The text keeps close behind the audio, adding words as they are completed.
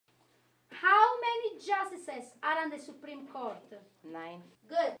sentences are on the Supreme Court? 9.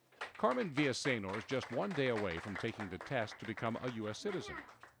 Good. Carmen Villasenor is just one day away from taking the test to become a U.S. citizen.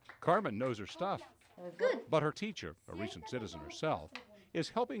 Carmen knows her stuff. Good. But her teacher, a recent citizen herself, is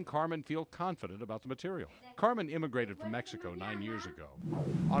helping Carmen feel confident about the material. Carmen immigrated from Mexico 9 years ago.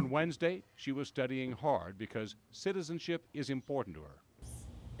 On Wednesday, she was studying hard because citizenship is important to her.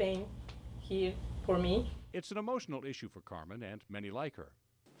 Spain here for me. It's an emotional issue for Carmen and many like her.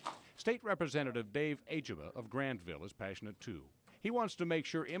 State Representative Dave Ajaba of Grandville is passionate too. He wants to make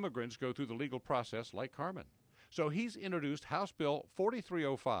sure immigrants go through the legal process like Carmen. So he's introduced House Bill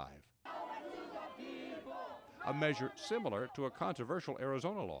 4305, a measure similar to a controversial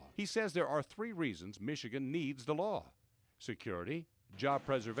Arizona law. He says there are 3 reasons Michigan needs the law: security, job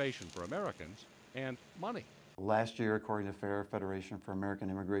preservation for Americans, and money. Last year, according to FAIR, Federation for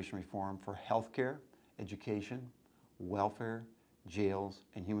American Immigration Reform, for health care, education, welfare, jails,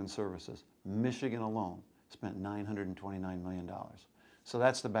 and human services, Michigan alone spent $929 million. So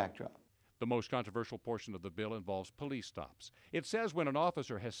that's the backdrop. The most controversial portion of the bill involves police stops. It says when an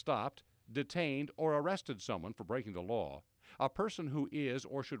officer has stopped, detained, or arrested someone for breaking the law, a person who is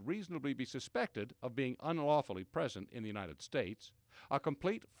or should reasonably be suspected of being unlawfully present in the United States, a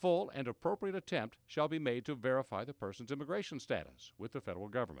complete, full, and appropriate attempt shall be made to verify the person's immigration status with the federal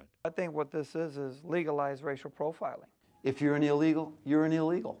government. I think what this is legalized racial profiling. If you're an illegal, you're an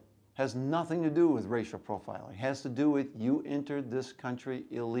illegal. Has nothing to do with racial profiling. It has to do with you entered this country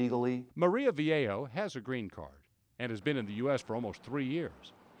illegally. Maria Viejo has a green card and has been in the U.S. for almost 3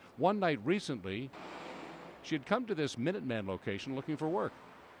 years. One night recently, she had come to this Minuteman location looking for work.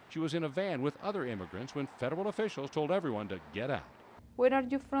 She was in a van with other immigrants when federal officials told everyone to get out. Where are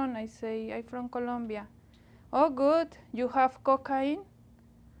you from? I say, I'm from Colombia. Oh, good. You have cocaine?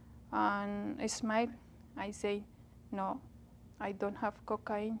 And I smile. I say, no, I don't have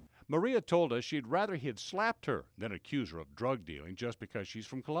cocaine. Maria told us she'd rather he'd slapped her than accuse her of drug dealing just because she's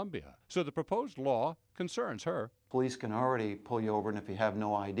from Colombia. So the proposed law concerns her. Police can already pull you over, and if you have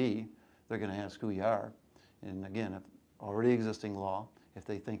no ID, they're going to ask who you are. And again, if already existing law, if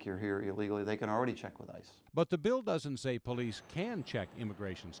they think you're here illegally, they can already check with ICE. But the bill doesn't say police can check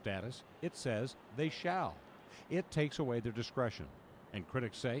immigration status. It says they shall. It takes away their discretion. And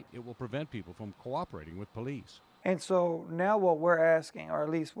critics say it will prevent people from cooperating with police. And so now what we're asking, or at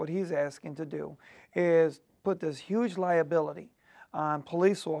least what he's asking to do, is put this huge liability on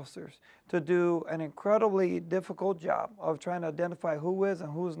police officers to do an incredibly difficult job of trying to identify who is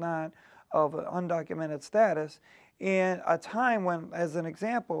and who's not of an undocumented status in a time when, as an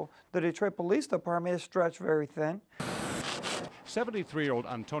example, the Detroit Police Department is stretched very thin. 73-year-old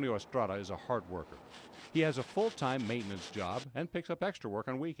Antonio Estrada is a hard worker. He has a full-time maintenance job and picks up extra work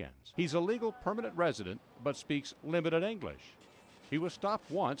on weekends. He's a legal permanent resident, but speaks limited English. He was stopped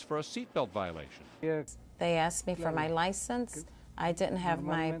once for a seatbelt violation. They asked me for my license. I didn't have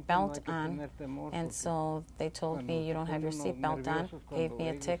my belt on, and so they told me, you don't have your seatbelt on, gave me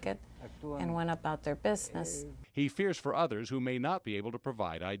a ticket, and went about their business. He fears for others who may not be able to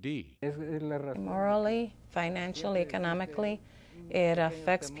provide ID. Morally, financially, economically, it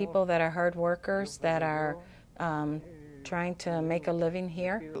affects people that are hard workers, that are trying to make a living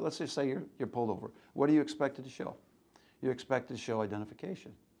here. Let's just say you're pulled over. What are you expected to show? You're expected to show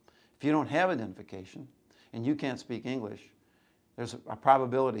identification. If you don't have identification and you can't speak English, there's a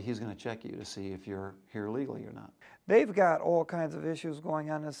probability he's going to check you to see if you're here legally or not. They've got all kinds of issues going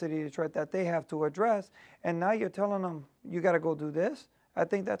on in the city of Detroit that they have to address, and now you're telling them, you got to go do this? I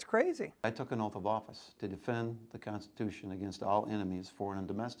think that's crazy. I took an oath of office to defend the Constitution against all enemies, foreign and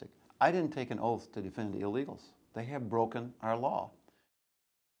domestic. I didn't take an oath to defend illegals. They have broken our law.